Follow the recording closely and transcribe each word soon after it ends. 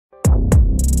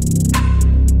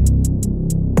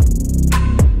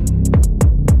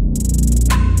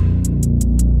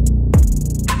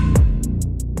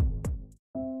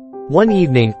One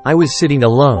evening, I was sitting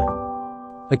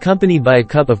alone, accompanied by a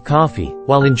cup of coffee,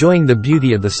 while enjoying the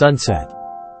beauty of the sunset.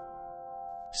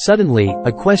 Suddenly,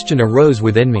 a question arose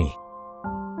within me.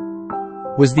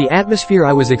 Was the atmosphere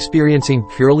I was experiencing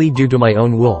purely due to my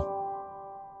own will?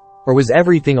 Or was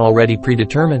everything already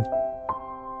predetermined?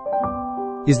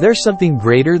 Is there something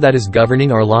greater that is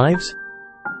governing our lives?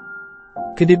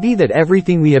 Could it be that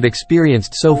everything we have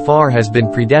experienced so far has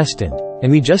been predestined, and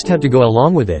we just have to go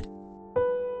along with it?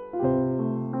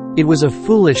 It was a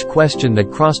foolish question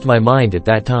that crossed my mind at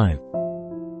that time.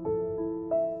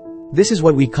 This is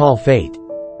what we call fate.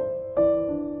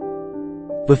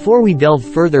 Before we delve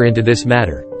further into this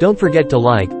matter, don't forget to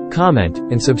like, comment,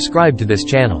 and subscribe to this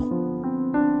channel.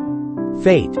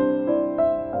 Fate.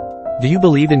 Do you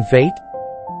believe in fate?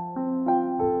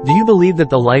 Do you believe that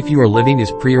the life you are living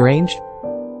is prearranged?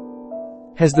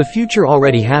 Has the future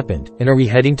already happened, and are we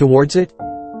heading towards it?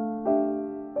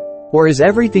 Or is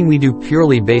everything we do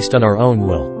purely based on our own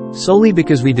will, solely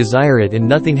because we desire it and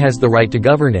nothing has the right to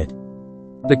govern it?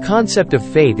 The concept of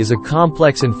fate is a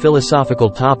complex and philosophical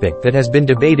topic that has been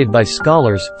debated by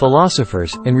scholars,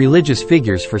 philosophers, and religious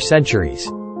figures for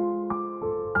centuries.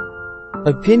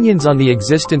 Opinions on the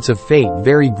existence of fate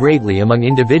vary greatly among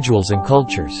individuals and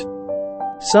cultures.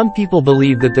 Some people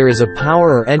believe that there is a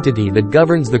power or entity that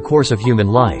governs the course of human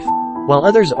life, while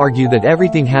others argue that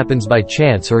everything happens by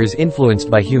chance or is influenced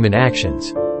by human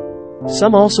actions.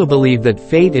 Some also believe that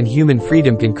fate and human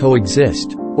freedom can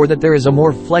coexist, or that there is a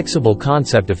more flexible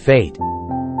concept of fate.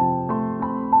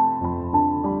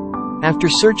 After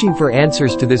searching for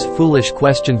answers to this foolish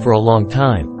question for a long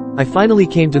time, I finally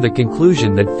came to the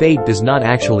conclusion that fate does not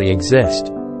actually exist.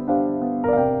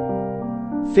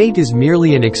 Fate is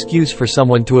merely an excuse for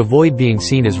someone to avoid being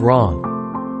seen as wrong.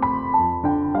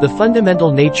 The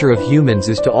fundamental nature of humans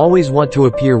is to always want to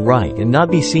appear right and not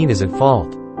be seen as at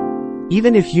fault.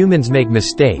 Even if humans make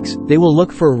mistakes, they will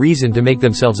look for a reason to make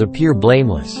themselves appear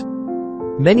blameless.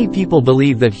 Many people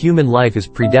believe that human life is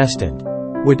predestined.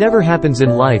 Whatever happens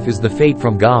in life is the fate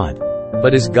from God.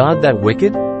 But is God that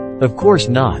wicked? Of course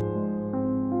not.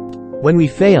 When we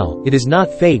fail, it is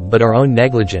not fate but our own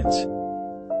negligence.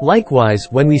 Likewise,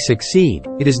 when we succeed,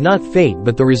 it is not fate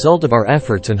but the result of our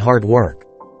efforts and hard work.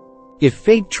 If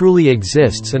fate truly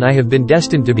exists and I have been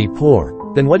destined to be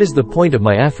poor, then what is the point of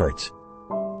my efforts?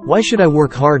 Why should I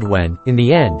work hard when, in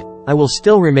the end, I will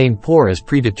still remain poor as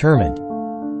predetermined?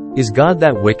 Is God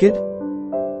that wicked?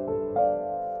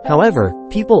 However,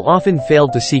 people often fail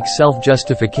to seek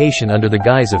self-justification under the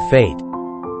guise of fate.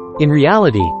 In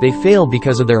reality, they fail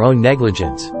because of their own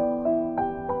negligence.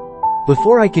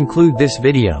 Before I conclude this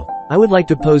video, I would like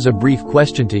to pose a brief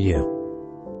question to you.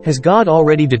 Has God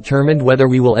already determined whether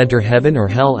we will enter heaven or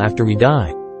hell after we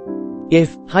die?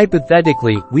 If,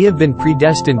 hypothetically, we have been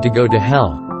predestined to go to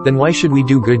hell, then why should we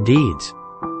do good deeds?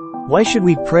 Why should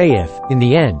we pray if, in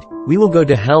the end, we will go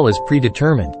to hell as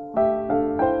predetermined?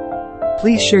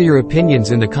 Please share your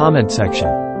opinions in the comment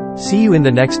section. See you in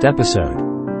the next episode.